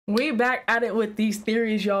We back at it with these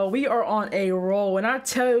theories, y'all. We are on a roll. When I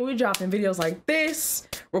tell you, we dropping videos like this,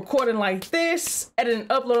 recording like this, editing,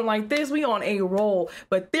 uploading like this. We on a roll.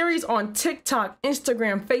 But theories on TikTok,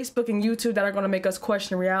 Instagram, Facebook, and YouTube that are going to make us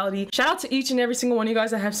question reality. Shout out to each and every single one of you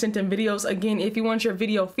guys that have sent in videos. Again, if you want your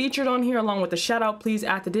video featured on here along with a shout out, please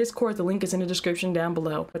add the Discord. The link is in the description down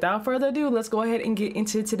below. Without further ado, let's go ahead and get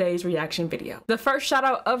into today's reaction video. The first shout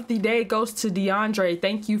out of the day goes to DeAndre.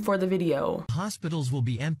 Thank you for the video. Hospitals will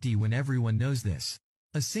be empty when everyone knows this.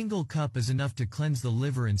 A single cup is enough to cleanse the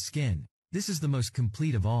liver and skin. This is the most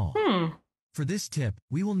complete of all. For this tip,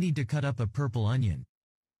 we will need to cut up a purple onion.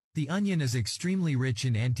 The onion is extremely rich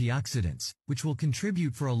in antioxidants, which will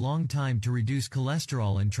contribute for a long time to reduce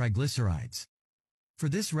cholesterol and triglycerides. For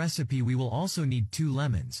this recipe, we will also need 2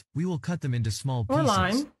 lemons. We will cut them into small pieces. Or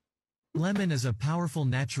lime. Lemon is a powerful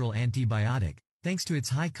natural antibiotic, thanks to its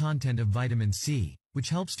high content of vitamin C, which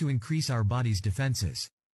helps to increase our body's defenses.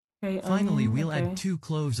 Finally, we'll add 2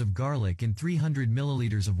 cloves of garlic and 300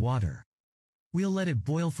 milliliters of water. We'll let it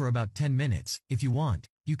boil for about 10 minutes. If you want,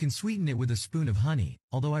 you can sweeten it with a spoon of honey,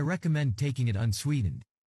 although I recommend taking it unsweetened.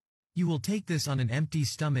 You will take this on an empty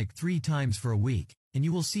stomach 3 times for a week, and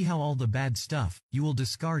you will see how all the bad stuff you will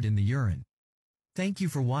discard in the urine. Thank you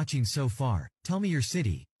for watching so far. Tell me your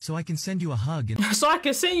city, so I can send you a hug. So I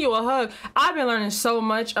can send you a hug. I've been learning so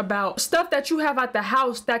much about stuff that you have at the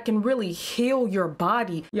house that can really heal your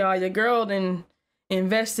body. Y'all, your girl then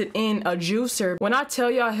invested in a juicer. When I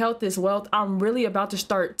tell y'all health is wealth, I'm really about to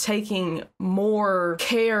start taking more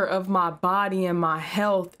care of my body and my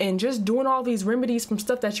health and just doing all these remedies from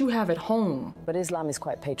stuff that you have at home. But Islam is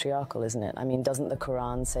quite patriarchal, isn't it? I mean, doesn't the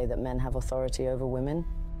Quran say that men have authority over women?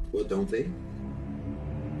 Well, don't they?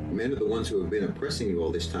 Men are the ones who have been oppressing you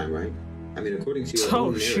all this time, right? I mean, according to your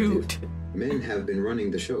own narrative, men have been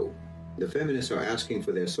running the show. The feminists are asking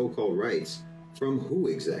for their so-called rights. From who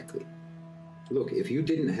exactly? Look, if you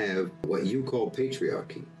didn't have what you call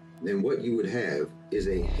patriarchy, then what you would have is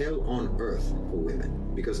a hell on earth for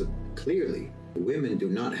women. Because clearly, women do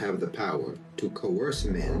not have the power to coerce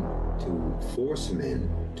men, to force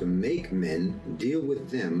men, to make men deal with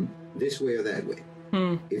them this way or that way.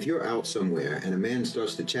 If you're out somewhere and a man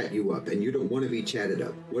starts to chat you up and you don't want to be chatted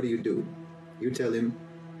up, what do? You tell him,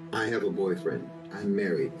 I have a boyfriend, I'm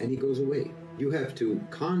married, and he goes away. You have to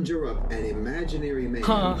conjure up an imaginary man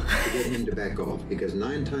to get him to back off, because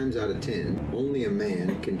 9 times out of 10, only a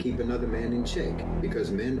man can keep another man in check,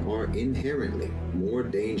 because men are inherently more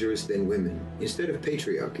dangerous than women. Instead of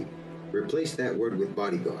patriarchy, replace that word with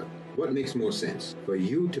bodyguard. What makes more sense? For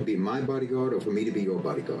you to be my bodyguard or for me to be your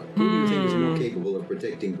bodyguard? Who do you think is more capable of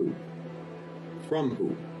protecting who? From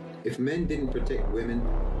who? If men didn't protect women,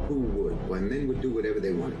 who would? Why, men would do whatever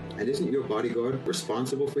they wanted. And isn't your bodyguard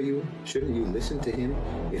responsible for you? Shouldn't you listen to him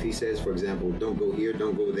if he says, for example, don't go here,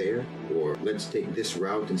 don't go there, or let's take this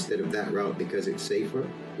route instead of that route because it's safer?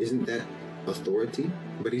 Isn't that authority?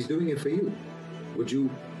 But he's doing it for you. Would you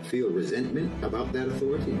feel resentment about that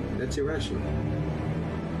authority? That's irrational.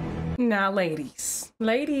 Now, ladies,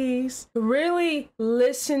 really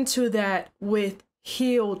listen to that with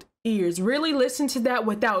healed ears. Really listen to that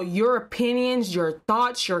without your opinions, your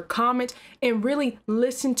thoughts, your comments, and really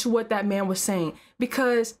listen to what that man was saying,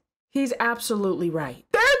 because he's absolutely right.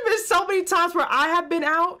 There's been so many times where I have been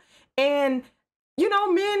out and, you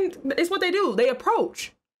know, men, it's what they do. They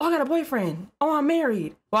approach. Oh, I got a boyfriend. Oh, I'm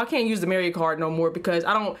married. Well, I can't use the married card no more because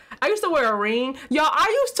I used to wear a ring. Y'all,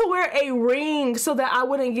 I used to wear a ring so that I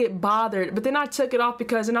wouldn't get bothered. But then I took it off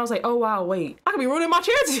because, and I was like, oh, wow, wait. I could be ruining my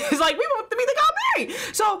chances. It's like, we got married.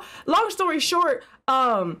 So, long story short,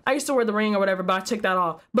 I used to wear the ring or whatever, but I took that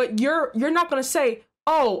off. But you're not going to say,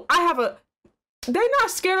 oh, they're not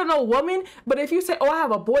scared of no woman. But if you say, oh, I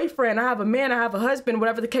have a boyfriend, I have a man, I have a husband,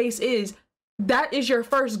 whatever the case is, that is your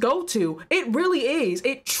first go-to. It really is.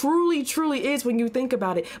 It truly, truly is when you think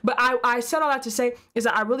about it. But I said all that to say is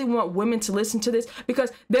that I really want women to listen to this,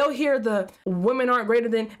 because they'll hear the women aren't greater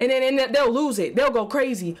than, and then they'll lose it. They'll go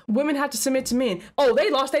crazy. Women have to submit to men. Oh,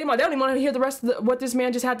 they lost their mind. They don't even want to hear the rest of what this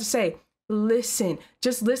man just had to say. Listen.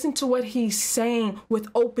 Just listen to what he's saying with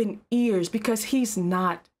open ears, because he's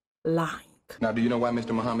not lying. Now, do you know why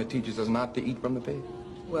Mr. Muhammad teaches us not to eat from the pig?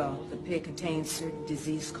 Well, the pig contains certain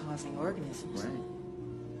disease-causing organisms.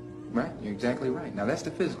 Right, you're exactly right. Now, that's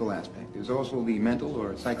the physical aspect. There's also the mental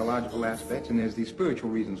or psychological aspects, and there's the spiritual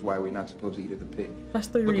reasons why we're not supposed to eat of the pig. That's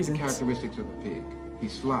 3 reasons. Look at the characteristics of the pig.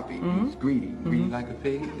 He's sloppy, he's greedy, greedy like a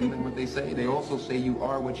pig, isn't that what they say? They also say you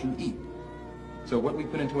are what you eat. So what we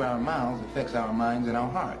put into our mouths affects our minds and our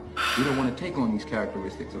heart. We don't want to take on these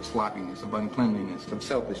characteristics of sloppiness, of uncleanliness, of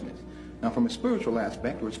selfishness. Now, from a spiritual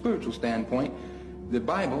aspect or a spiritual standpoint, The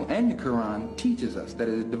Bible and the Quran teaches us that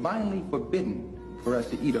it is divinely forbidden for us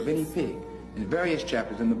to eat of any pig. In various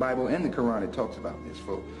chapters in the Bible and the Quran, it talks about this.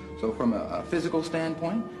 So from a physical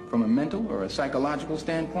standpoint, from a mental or a psychological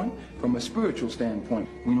standpoint, from a spiritual standpoint,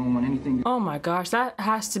 we don't want anything. Oh my gosh, that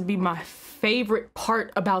has to be my favorite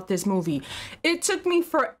part about this movie. It took me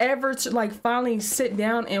forever to like finally sit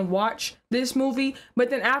down and watch this movie, but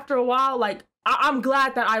then after a while, like I'm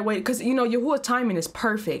glad that I waited, because you know Yahuwah's timing is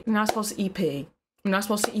perfect. You're not supposed to eat pig. You're not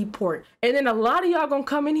supposed to eat pork. And then a lot of y'all gonna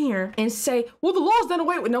come in here and say, well, the law's done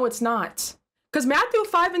away with. No, it's not. Because Matthew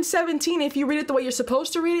 5:17, if you read it the way you're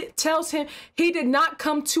supposed to read it, tells him he did not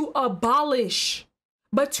come to abolish,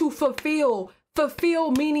 but to fulfill.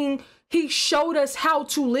 Fulfill meaning he showed us how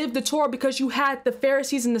to live the Torah, because you had the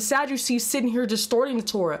Pharisees and the Sadducees sitting here distorting the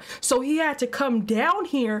Torah. So he had to come down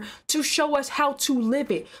here to show us how to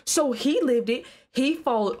live it. So he lived it. He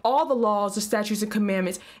followed all the laws, the statutes, and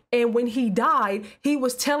commandments. And when he died, he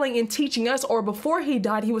was telling and teaching us, or before he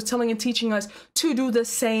died, he was telling and teaching us to do the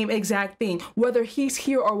same exact thing, whether he's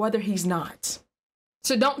here or whether he's not.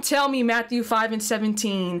 So don't tell me Matthew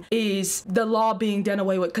 5:17 is the law being done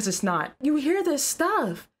away with, because it's not. You hear this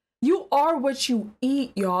stuff. You are what you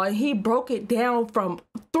eat, y'all. And he broke it down from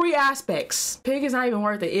 3 aspects. Pig is not even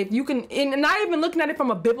worth it. If you can, and not even looking at it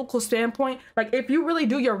from a biblical standpoint, like if you really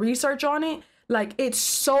do your research on it, like it's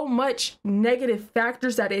so much negative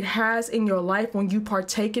factors that it has in your life when you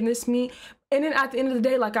partake in this meat. And then at the end of the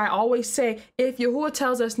day, like I always say, if Yahuwah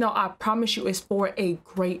tells us no, I promise you it's for a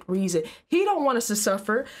great reason. He don't want us to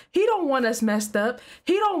suffer. He don't want us messed up.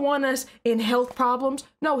 He don't want us in health problems.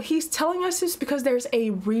 No, he's telling us this because there's a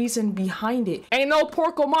reason behind it. Ain't no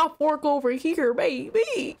pork on my fork over here,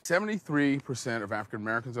 baby. 73% of African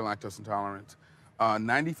Americans are lactose intolerant.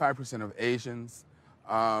 95% of Asians,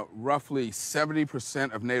 roughly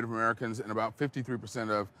 70% of Native Americans, and about 53%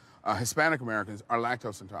 of Hispanic Americans are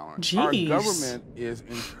lactose intolerant. Jeez. Our government is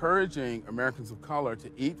encouraging Americans of color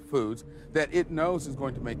to eat foods that it knows is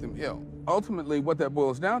going to make them ill. Ultimately, what that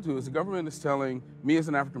boils down to is the government is telling me as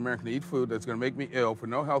an African American to eat food that's going to make me ill for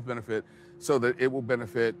no health benefit so that it will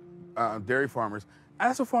benefit dairy farmers.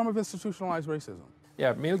 As a form of institutionalized racism.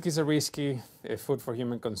 Yeah, milk is a risky food for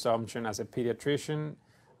human consumption. As a pediatrician,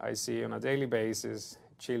 I see on a daily basis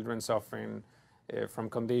children suffering from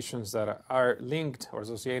conditions that are linked or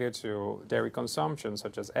associated to dairy consumption,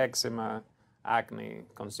 such as eczema, acne,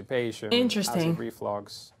 constipation, acid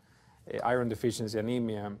reflux, iron deficiency,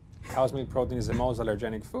 anemia. Cow's milk protein is the most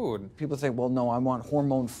allergenic food. People say, well, no, I want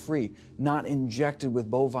hormone-free, not injected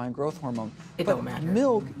with bovine growth hormone. It don't matter.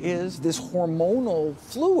 Milk is this hormonal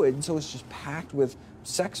fluid, so it's just packed with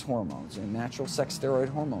sex hormones and natural sex steroid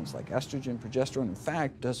hormones like estrogen, progesterone. In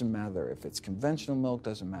fact, doesn't matter if it's conventional milk,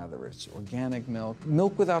 doesn't matter if it's organic milk.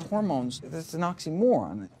 Milk without hormones, that's an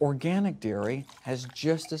oxymoron. Organic dairy has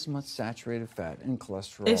just as much saturated fat and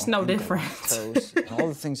cholesterol. It's no and different. lactose and all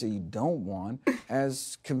the things that you don't want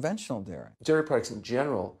as conventional dairy. Dairy products in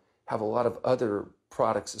general have a lot of other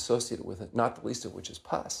products associated with it, not the least of which is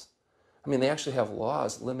pus. I mean, they actually have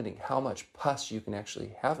laws limiting how much pus you can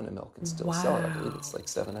actually have in a milk and still sell it. I believe it's like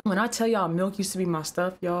 7. When I tell y'all milk used to be my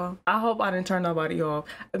stuff, y'all, I hope I didn't turn nobody off.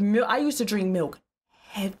 I used to drink milk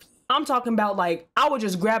heavy. I'm talking about like, I would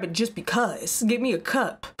just grab it just because. Get me a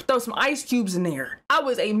cup, throw some ice cubes in there. I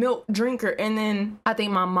was a milk drinker. And then I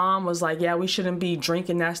think my mom was like, yeah, we shouldn't be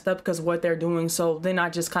drinking that stuff because of what they're doing. So then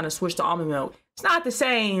I just kind of switched to almond milk. It's not the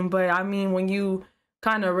same, but I mean, when you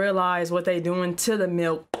kind of realize what they doing to the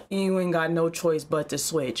milk, you ain't got no choice but to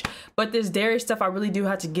switch. But this dairy stuff I really do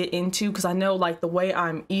have to get into, because I know like the way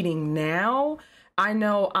I'm eating now, I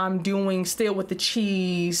know I'm doing still with the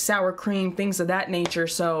cheese, sour cream, things of that nature.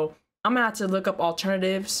 So I'm gonna have to look up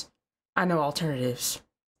alternatives. I know alternatives.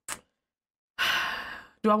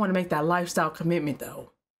 Do I want to make that lifestyle commitment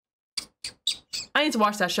though? I need to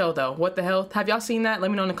watch that show though. What the hell? Have y'all seen that? Let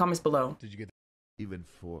me know in the comments below. Did you get even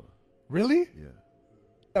for? Really?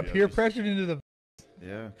 Yeah. Peer pressure into the.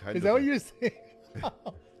 Yeah, kind of. Is that what you're saying?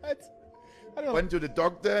 I went to the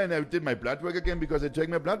doctor and I did my blood work again because I take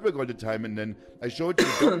my blood work all the time. And then I showed it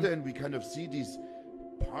to the doctor and we kind of see these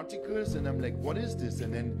particles and I'm like, what is this?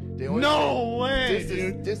 And then they always no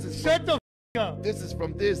say, way, this is shut from, the up. This is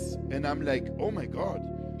from this. And I'm like, oh my God.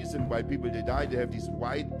 The reason why people they die, they have these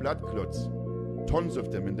white blood clots, tons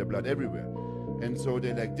of them in their blood everywhere. And so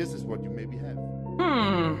they're like, this is what you maybe have.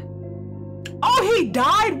 Oh, he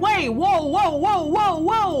died? Wait, whoa, whoa, whoa, whoa,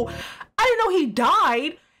 whoa. I didn't know he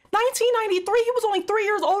died. 1993, he was only 3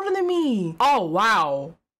 years older than me. Oh,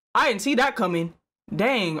 wow. I didn't see that coming.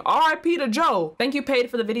 Dang, R.I.P. to Joe. Thank you,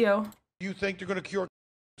 Paid, for the video. You think they're going to cure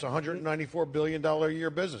It's a $194 billion a year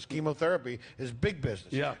business. Chemotherapy is big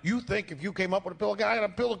business. Yeah. You think if you came up with a pill, a guy got a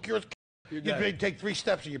pill that cures you'd take 3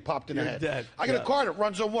 steps and you popped in the head. Dead. I got a car that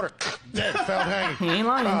runs on water. Dead. Found hanging. He ain't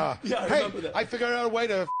lying. Yeah, I hey, remember that. I figured out a way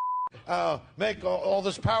to make all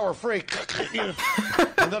this power free.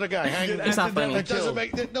 Another guy hanging. It's not funny. It doesn't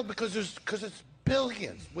make because it's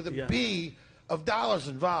billions with a B of dollars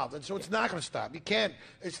involved, and so it's not going to stop. You can't.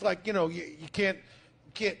 It's like you can't.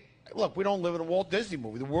 Look, we don't live in a Walt Disney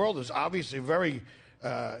movie. The world is obviously very.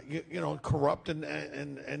 Corrupt and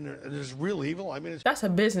there's real evil. I mean, that's a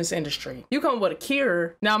business industry. You come up with a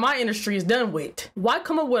cure. Now my industry is done with. Why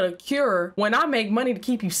come up with a cure when I make money to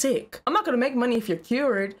keep you sick? I'm not gonna make money if you're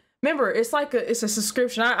cured. Remember, it's a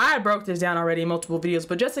subscription. I broke this down already in multiple videos,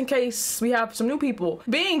 but just in case we have some new people,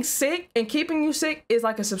 being sick and keeping you sick is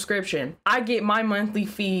like a subscription. I get my monthly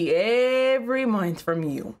fee every month from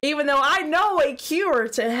you. Even though I know a cure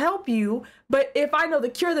to help you, but if I know the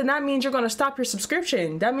cure, then that means you're gonna stop your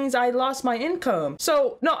subscription. That means I lost my income.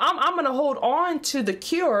 So no, I'm gonna hold on to the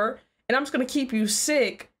cure and I'm just gonna keep you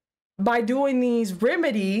sick by doing these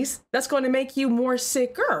remedies that's going to make you more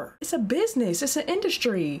sicker. It's a business, it's an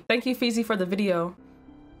industry. Thank you, Feezy, for the video.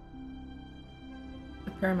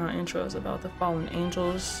 The Paramount intro is about the fallen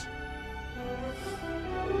angels.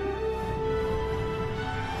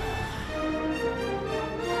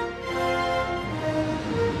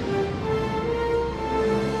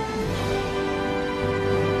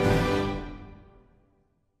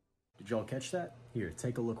 Did y'all catch that? Here,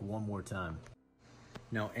 take a look one more time.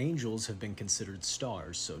 Now, angels have been considered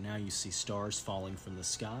stars, so now you see stars falling from the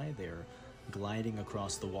sky, they're gliding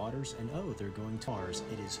across the waters, and oh, they're going to Mars.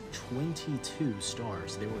 It is 22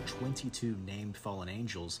 stars. There were 22 named fallen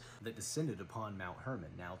angels that descended upon Mount Hermon.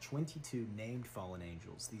 Now, 22 named fallen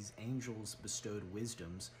angels. These angels bestowed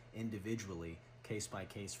wisdoms individually, case by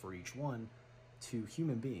case for each one, to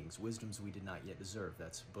human beings, wisdoms we did not yet deserve.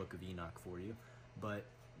 That's Book of Enoch for you. But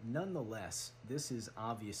nonetheless, this is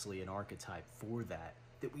obviously an archetype for that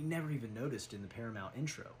we never even noticed in the Paramount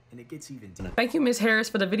intro, and it gets even deeper. Thank you, Ms. Harris,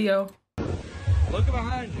 for the video. Look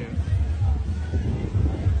behind you.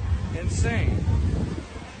 Insane.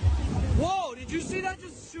 Whoa, did you see that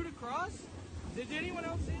just shoot across? Did anyone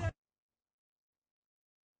else see that?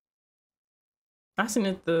 I seen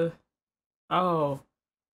it oh.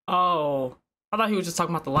 I thought he was just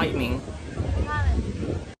talking about the lightning.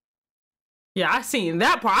 Yeah, I seen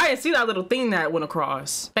that part. I didn't see that little thing that went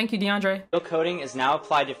across. Thank you, DeAndre. Peel coating is now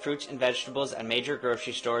applied to fruits and vegetables at major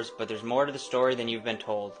grocery stores, but there's more to the story than you've been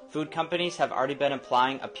told. Food companies have already been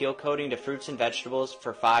applying a peel coating to fruits and vegetables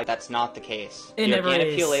for 5 years. That's not the case. The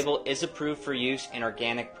organic peel label is approved for use in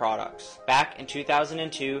organic products. Back in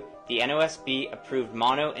 2002, the NOSB approved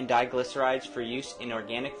mono and diglycerides for use in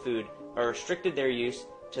organic food, but restricted their use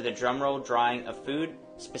to the drumroll drying of food,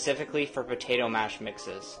 specifically for potato mash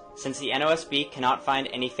mixes. Since the NOSB cannot find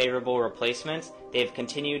any favorable replacements, they have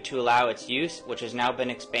continued to allow its use, which has now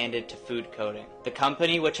been expanded to food coating. The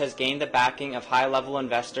company, which has gained the backing of high-level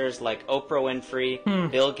investors like Oprah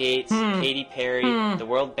Winfrey, Bill Gates, Katy Perry, the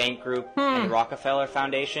World Bank Group, and the Rockefeller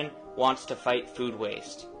Foundation, wants to fight food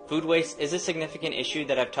waste. Food waste is a significant issue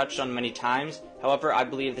that I've touched on many times. However, I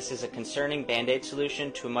believe this is a concerning band-aid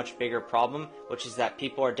solution to a much bigger problem, which is that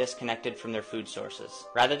people are disconnected from their food sources.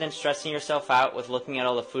 Rather than stressing yourself out with looking at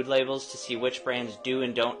all the food labels to see which brands do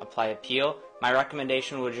and don't apply a peel, my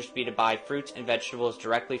recommendation would just be to buy fruits and vegetables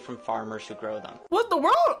directly from farmers who grow them. Was the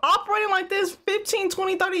world operating like this 15,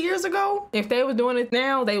 20, 30 years ago? If they were doing it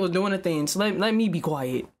now, they was doing it then. So let me be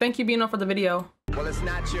quiet. Thank you, Bino, for the video. Well, it's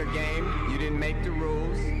not your game. You didn't make the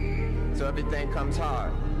rules. So everything comes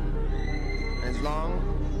hard. As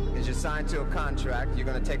long as you're signed to a contract, you're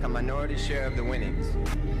going to take a minority share of the winnings.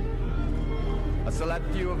 A select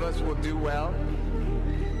few of us will do well.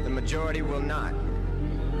 The majority will not.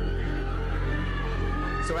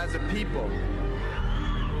 So as a people,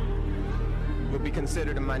 we'll be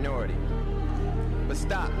considered a minority. But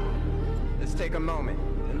stop. Let's take a moment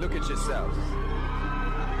and look at yourselves.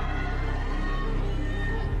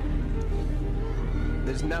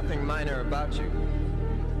 There's nothing minor about you.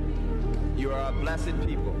 You are a blessed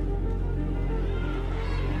people.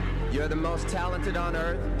 You're the most talented on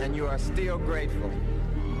earth, and you are still grateful.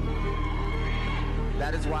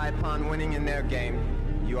 That is why upon winning in their game,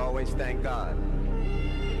 you always thank God.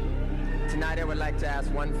 Tonight I would like to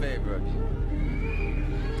ask one favor of you.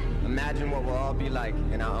 Imagine what we'll all be like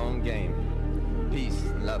in our own game. Peace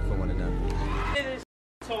and love for one another. This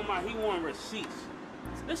told me he want receipts.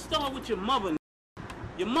 Let's start with your mother.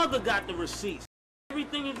 Your mother got the receipts.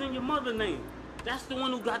 Everything is in your mother's name. That's the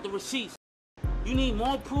one who got the receipts. You need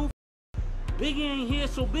more proof? Biggie ain't here,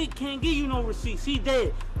 so Big can't give you no receipts. He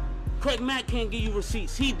dead. Craig Mack can't give you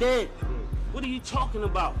receipts. He dead. What are you talking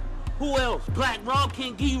about? Who else? Black Rob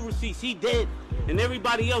can't give you receipts. He dead. And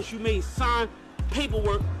everybody else you made sign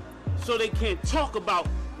paperwork so they can't talk about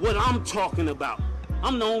what I'm talking about.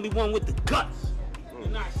 I'm the only one with the guts.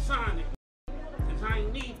 And I signed it. Because I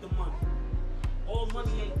ain't need the money. All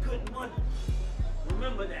money ain't good money.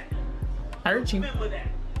 Remember that. I heard you. Remember that.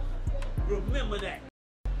 Remember that.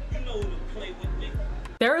 You know who to play with me.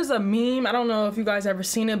 There is a meme, I don't know if you guys ever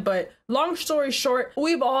seen it, but long story short,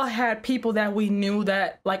 we've all had people that we knew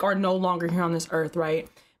that like are no longer here on this earth, right?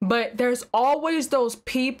 But there's always those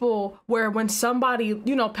people where when somebody,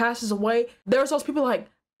 you know, passes away, there's those people like,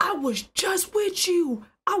 I was just with you.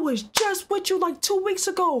 I was just with you like 2 weeks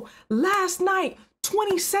ago, last night,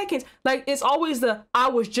 20 seconds. Like it's always the I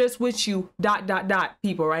was just with you ...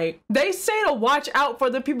 people, right? They say to watch out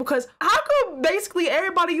for the people because how could basically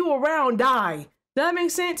everybody you around die? Does that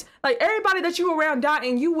make sense? Like everybody that you around died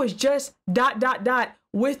and you was just ...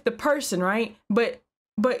 with the person, right? But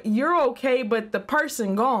you're okay, but the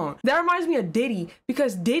person gone. That reminds me of Diddy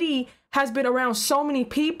because Diddy has been around so many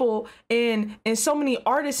people and so many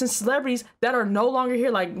artists and celebrities that are no longer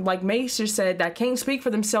here. Like Macer said, that can't speak for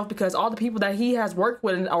themselves because all the people that he has worked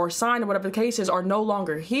with or signed or whatever the case is are no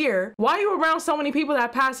longer here. Why are you around so many people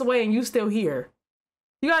that passed away and you still here?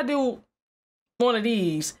 You gotta do one of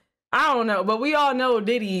these. I don't know, but we all know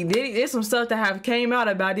Diddy. There's some stuff that have came out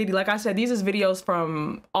about Diddy. Like I said, these is videos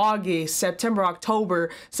from August, September, October.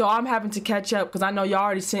 So I'm having to catch up because I know y'all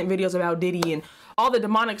already sent videos about Diddy and all the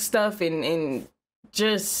demonic stuff and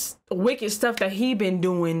just wicked stuff that he been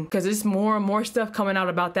doing. Because there's more and more stuff coming out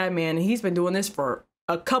about that man. And he's been doing this for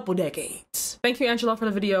a couple decades. Thank you, Angela, for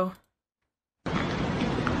the video.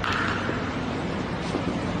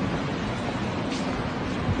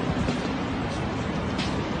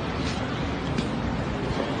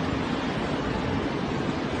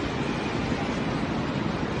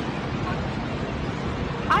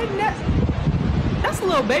 That's a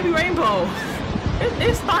little baby rainbow.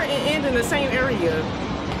 It's starting and end in the same area.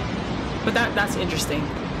 But that's interesting.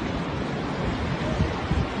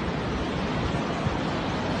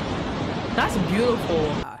 That's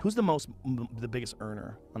beautiful. Who's the biggest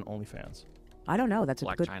earner on OnlyFans? I don't know. That's a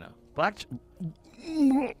Black good... China. What?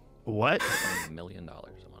 $1 million a month.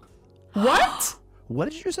 What? What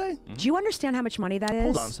did you say? Do you understand how much money that is?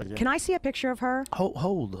 Hold on a second. Can I see a picture of her?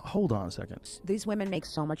 Hold on a second. These women make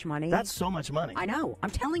so much money. That's so much money. I know.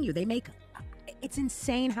 I'm telling you, they make... It's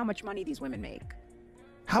insane how much money these women make.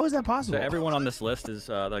 How is that possible? So everyone on this list is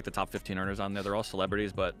like the top 15 earners on there. They're all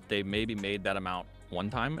celebrities, but they maybe made that amount one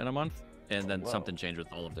time in a month, and then something changed with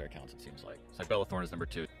all of their accounts, it seems like. It's like Bella Thorne is number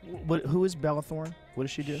 2. Who is Bella Thorne? What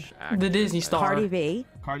does she do? The Disney star. Cardi B.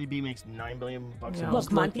 Cardi B makes $9 billion bucks a month.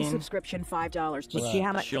 Look, monthly subscription, $5. But see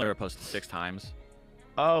how much... She only posted 6 times.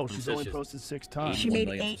 Oh, she's only posted 6 times. She made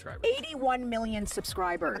 81 million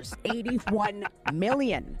subscribers. 81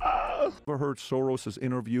 million. Ever heard Soros's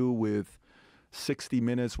interview with 60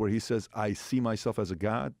 Minutes where he says, I see myself as a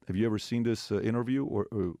god? Have you ever seen this interview or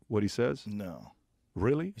what he says? No.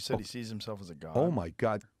 Really? He said he sees himself as a god. Oh my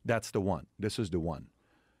God. That's the one. This is the one.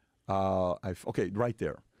 Okay, right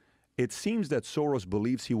there. It seems that Soros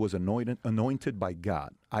believes he was anointed by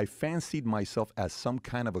God. I fancied myself as some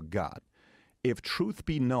kind of a god. If truth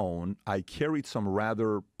be known, I carried some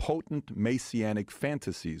rather potent messianic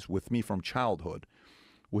fantasies with me from childhood,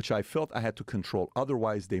 which I felt I had to control.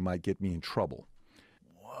 Otherwise, they might get me in trouble.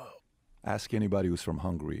 Whoa. Ask anybody who's from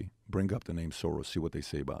Hungary. Bring up the name Soros. See what they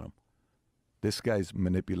say about him. This guy's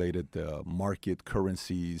manipulated the market,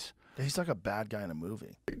 currencies. He's like a bad guy in a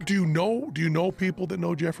movie. Do you know people that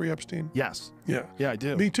know Jeffrey Epstein? Yes. Yeah. Yeah, I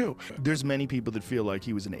do. Me too. There's many people that feel like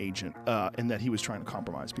he was an agent and that he was trying to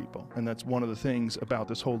compromise people. And that's one of the things about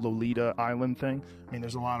this whole Lolita Island thing. I mean,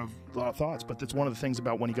 there's a lot of thoughts, but that's one of the things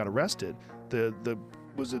about when he got arrested.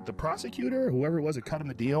 Was it the prosecutor, whoever it was that cut him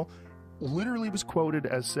the deal, literally was quoted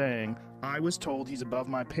as saying, I was told he's above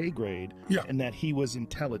my pay grade and that he was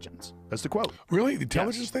intelligence. That's the quote. Really? The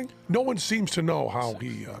intelligence thing? No one seems to know how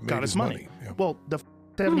he got his money. Yeah. Well, the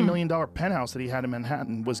 $70 million penthouse that he had in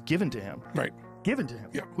Manhattan was given to him. Right. Given to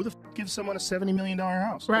him. Yeah. Who the gives someone a $70 million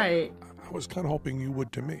house? Right. I was kind of hoping you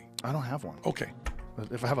would to me. I don't have one. Okay.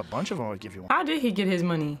 If I have a bunch of them, I'll give you one. How did he get his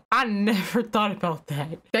money? I never thought about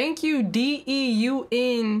that. Thank you,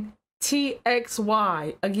 DEUNTXY.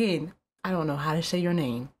 Again, I don't know how to say your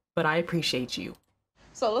name, but I appreciate you.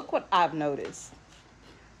 So look what I've noticed.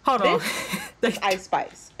 Hold on. This is Ice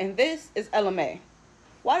Spice, and this is LMA.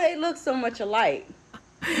 Why they look so much alike?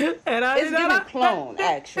 It's giving clone,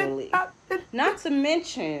 actually. Not to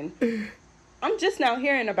mention, I'm just now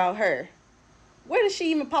hearing about her. Where did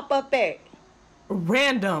she even pop up at?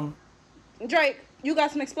 Random. Drake, you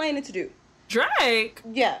got some explaining to do. Drake?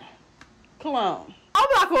 Yeah. Cologne. I'm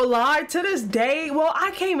not gonna lie, to this day, well,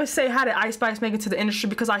 I can't even say how did Ice Spice make it to the industry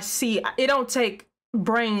because I see it don't take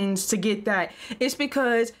brains to get that. It's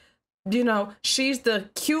because, you know, she's the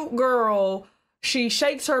cute girl. She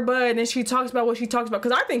shakes her butt and she talks about what she talks about.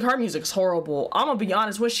 Because I think her music's horrible. I'm gonna be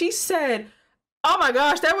honest. When she said, oh my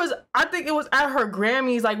gosh, I think it was at her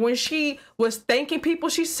Grammys, like when she was thanking people,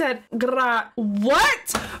 she said, what? Bro,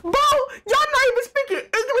 y'all not even speaking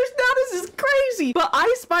English now. This is crazy. But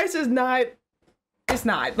Ice Spice is not, it's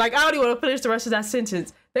not. Like, I don't even want to finish the rest of that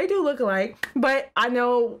sentence. They do look alike, but I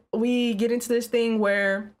know we get into this thing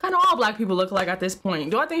where kind of all black people look alike at this point.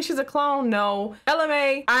 Do I think she's a clone? No.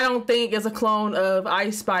 LMA, I don't think is a clone of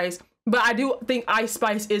Ice Spice, but I do think Ice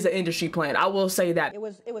Spice is an industry plant. I will say that. It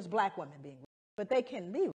was black women being, but they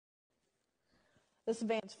can be. Let's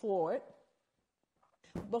advance forward.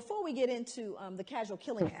 Before we get into the Casual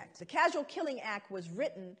Killing Act, the Casual Killing Act was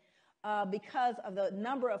written because of the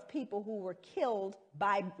number of people who were killed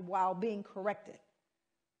while being corrected.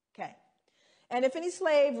 Okay. And if any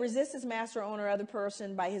slave resists his master, owner, or other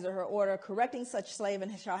person by his or her order, correcting such slave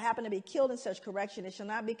and shall happen to be killed in such correction, it shall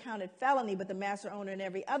not be counted felony, but the master, owner, and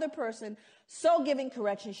every other person so giving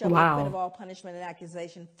correction shall be acquitted of all punishment and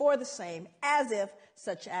accusation for the same, as if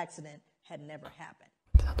such accident had never happened.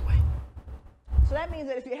 So that means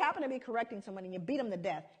that if you happen to be correcting someone and you beat them to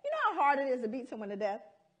death, you know how hard it is to beat someone to death?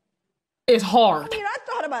 It's hard. I mean, I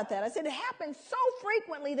thought about that. I said it happened so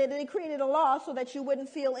frequently that they created a law so that you wouldn't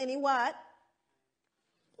feel any what?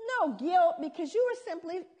 No guilt, because you were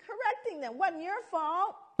simply correcting them. Wasn't your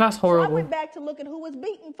fault. That's horrible. So I went back to look at who was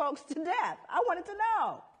beating folks to death. I wanted to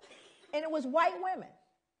know. And it was white women.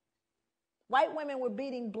 White women were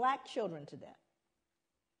beating black children to death.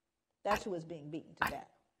 That's who was being beaten to death.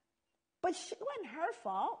 But it wasn't her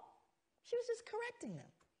fault. She was just correcting them.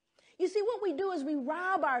 You see, what we do is we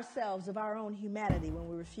rob ourselves of our own humanity when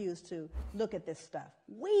we refuse to look at this stuff.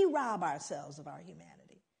 We rob ourselves of our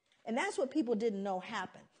humanity. And that's what people didn't know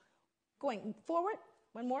happened. Going forward,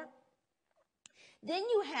 one more. Then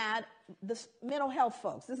you had the mental health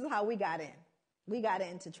folks. This is how we got in. We got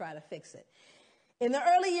in to try to fix it. In the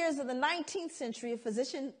early years of the 19th century, a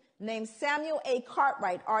physician named Samuel A.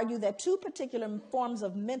 Cartwright argued that two particular forms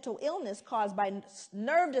of mental illness caused by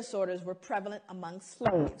nerve disorders were prevalent among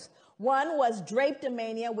slaves. One was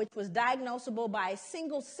drapetomania, which was diagnosable by a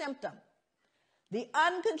single symptom, the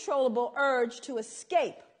uncontrollable urge to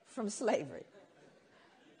escape from slavery.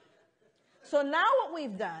 So now what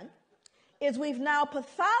we've done is we've now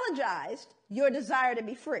pathologized your desire to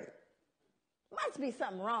be free. Must be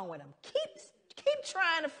something wrong with them. Keep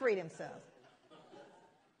trying to free themselves.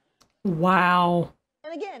 Wow.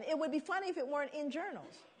 And again, it would be funny if it weren't in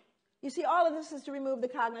journals. You see, all of this is to remove the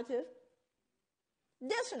cognitive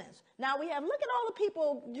dissonance. Now we have, look at all the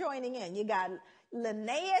people joining in. You got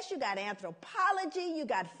Linnaeus, you got anthropology, you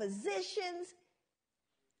got physicians.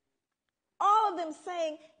 All of them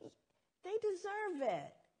saying, they deserve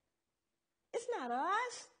it. It's not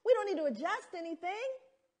us. We don't need to adjust anything.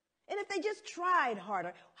 And if they just tried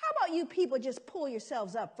harder, how about you people just pull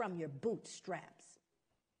yourselves up from your bootstraps?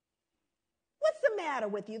 What's the matter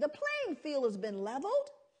with you? The playing field has been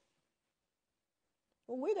leveled.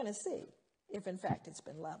 Well, we're going to see if, in fact, it's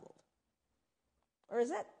been leveled. Or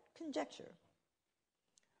is that conjecture?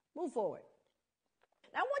 Move forward.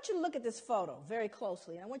 Now, I want you to look at this photo very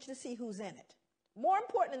closely, and I want you to see who's in it. More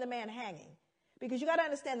important than the man hanging, because you got to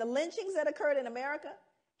understand the lynchings that occurred in America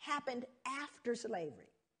happened after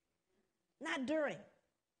slavery, not during.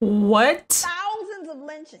 What? Thousands of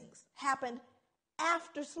lynchings happened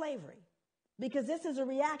after slavery, because this is a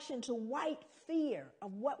reaction to white fear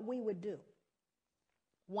of what we would do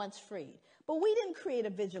once freed. But we didn't create a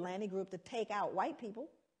vigilante group to take out white people,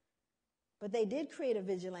 but they did create a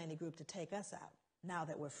vigilante group to take us out now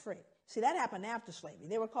that we're free. See, that happened after slavery.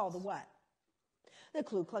 They were called the what? The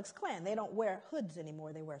Ku Klux Klan. They don't wear hoods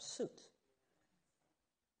anymore. They wear suits.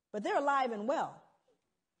 But they're alive and well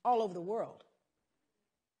all over the world,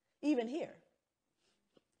 even here.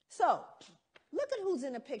 So look at who's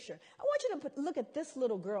in the picture. I want you to look at this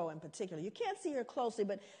little girl in particular. You can't see her closely,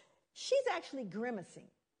 but she's actually grimacing,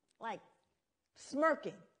 like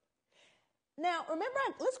smirking. Now, remember,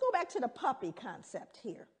 let's go back to the puppy concept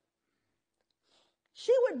here.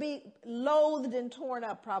 She would be loathed and torn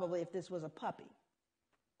up probably if this was a puppy,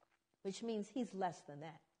 which means he's less than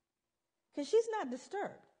that, because she's not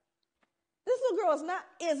disturbed. This little girl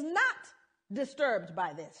is not disturbed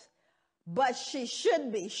by this, but she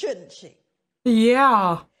should be, shouldn't she?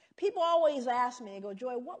 Yeah. People always ask me, they go,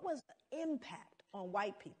 Joy, what was the impact on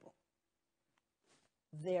white people?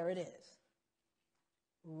 There it is.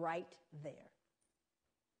 Right there.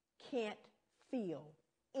 Can't feel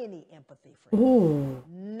any empathy for him. Ooh.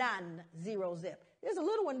 None, zero, zip. There's a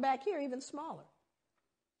little one back here, even smaller.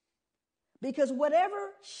 Because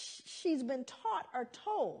whatever she's been taught or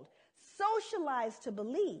told, socialized to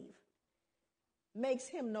believe, makes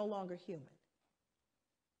him no longer human.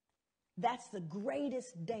 That's the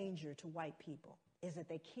greatest danger to white people, is that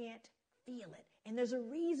they can't feel it. And there's a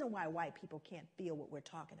reason why white people can't feel what we're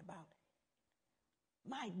talking about.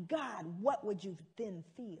 My God, what would you then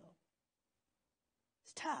feel?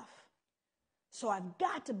 It's tough. So I've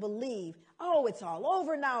got to believe, oh, it's all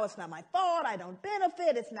over now. It's not my fault. I don't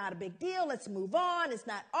benefit. It's not a big deal. Let's move on. It's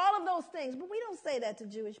not all of those things. But we don't say that to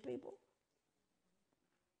Jewish people.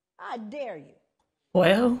 I dare you.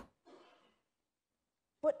 Well.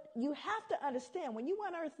 But you have to understand, when you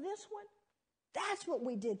unearth this one, that's what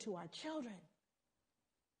we did to our children.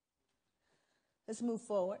 Let's move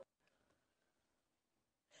forward.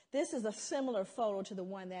 This is a similar photo to the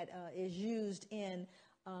one that is used in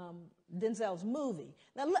Denzel's movie.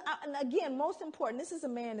 Now, and again, most important, this is a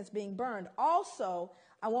man that's being burned. Also,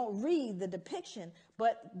 I won't read the depiction,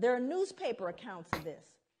 but there are newspaper accounts of this.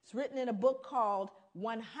 It's written in a book called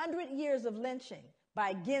 100 Years of Lynching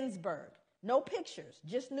by Ginsburg. No pictures,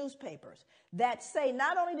 just newspapers that say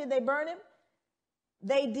not only did they burn him,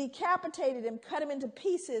 they decapitated him, cut him into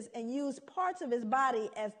pieces, and used parts of his body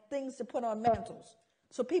as things to put on mantles.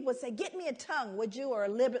 So people would say, get me a tongue, would you, or a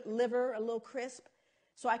liver, a little crisp,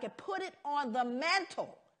 so I could put it on the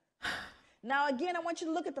mantle. Now, again, I want you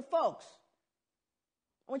to look at the folks.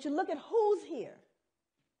 I want you to look at who's here.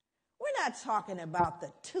 We're not talking about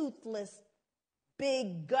the toothless,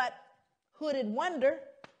 big gut, hooded wonder,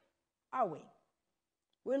 are we?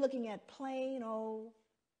 We're looking at plain old,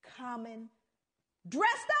 common,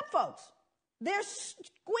 dressed up folks. They're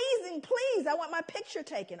squeezing, please, I want my picture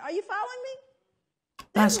taken. Are you following me?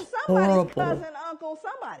 That's this is somebody's horrible. cousin, uncle,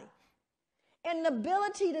 somebody. And the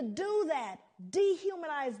ability to do that,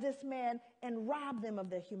 dehumanize this man and rob them of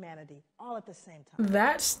their humanity all at the same time.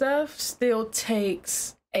 That stuff still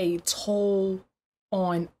takes a toll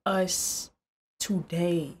on us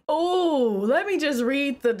today. Oh, let me just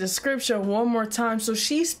read the description one more time. So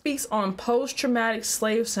she speaks on post-traumatic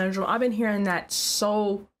slave syndrome. I've been hearing that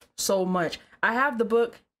so much. I have the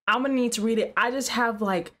book. I'm gonna need to read it. I just have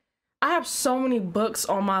I have so many books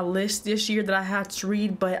on my list this year that I have to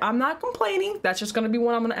read, but I'm not complaining. That's just gonna be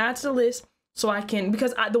one I'm gonna add to the list so I can,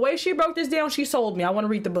 because the way she broke this down, she sold me. I want to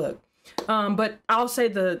read the book. But I'll say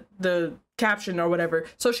the caption or whatever.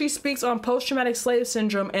 So she speaks on post-traumatic slave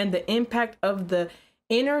syndrome and the impact of the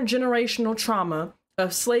intergenerational trauma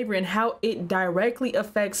of slavery and how it directly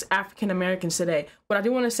affects African Americans today. What I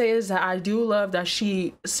do want to say is that I do love that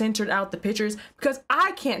she centered out the pictures, because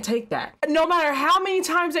I can't take that. No matter how many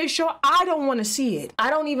times they show, I don't want to see it. I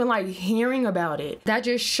don't even like hearing about it. That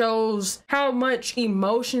just shows how much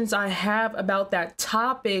emotions I have about that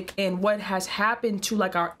topic and what has happened to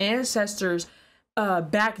our ancestors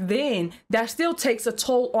back then. That still takes a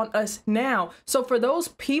toll on us now. So for those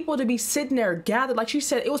people to be sitting there gathered, like she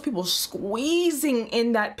said, it was people squeezing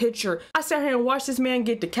in that picture. I sat here and watched this man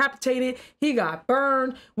get decapitated. He got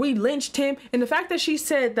burned. We lynched him. And the fact that she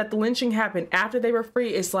said that the lynching happened after they were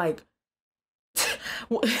free is like,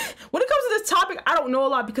 when it comes to this topic, I don't know a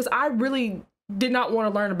lot, because I really did not want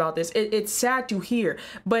to learn about this. It's sad to hear,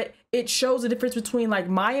 but it shows the difference between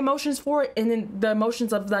my emotions for it and then the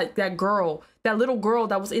emotions of that girl, that little girl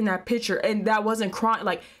that was in that picture and that wasn't crying.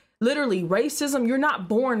 Literally, racism, you're not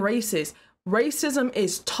born racist. Racism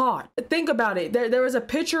is taught. Think about it. There was a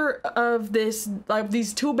picture of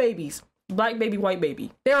these two babies, black baby, white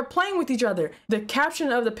baby. They were playing with each other. The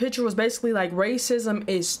caption of the picture was basically racism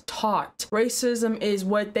is taught. Racism is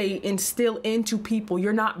what they instill into people.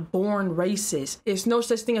 You're not born racist. It's no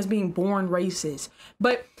such thing as being born racist.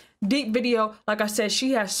 But deep video, like I said,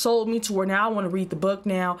 she has sold me to where now I want to read the book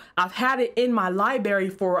now. I've had it in my library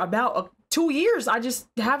for about 2 years. I just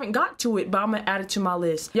haven't got to it, but I'm gonna add it to my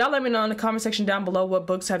list. Y'all let me know in the comment section down below, what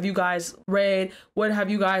books have you guys read? What have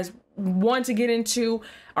you guys want to get into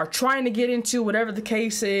or trying to get into, whatever the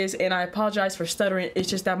case is. And I apologize for stuttering. It's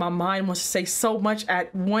just that my mind wants to say so much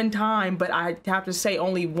at one time, but I have to say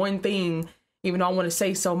only one thing, even though I want to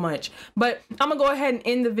say so much. But I'm gonna go ahead and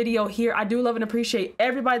end the video here. I do love and appreciate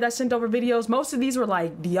everybody that sent over videos. Most of these were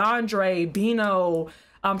DeAndre, Bino.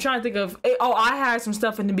 I'm trying to think of, I had some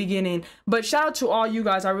stuff in the beginning, but shout out to all you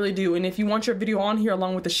guys, I really do. And if you want your video on here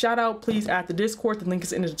along with the shout out, please add the Discord. The link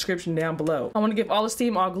is in the description down below. I want to give all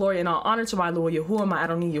esteem, all glory, and all honor to my Lord Yahuwah, my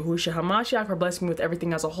Adonai Yahushua Hamashiach, for blessing me with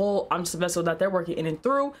everything as a whole. I'm just a vessel that they're working in and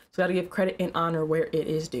through, so gotta give credit and honor where it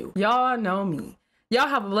is due. Y'all know me. Y'all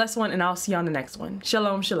have a blessed one, and I'll see you on the next one.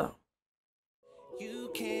 Shalom, shalom. You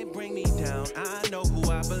can't bring me down. I know who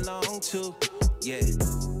I belong to. Yeah.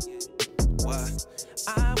 What?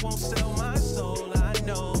 I won't sell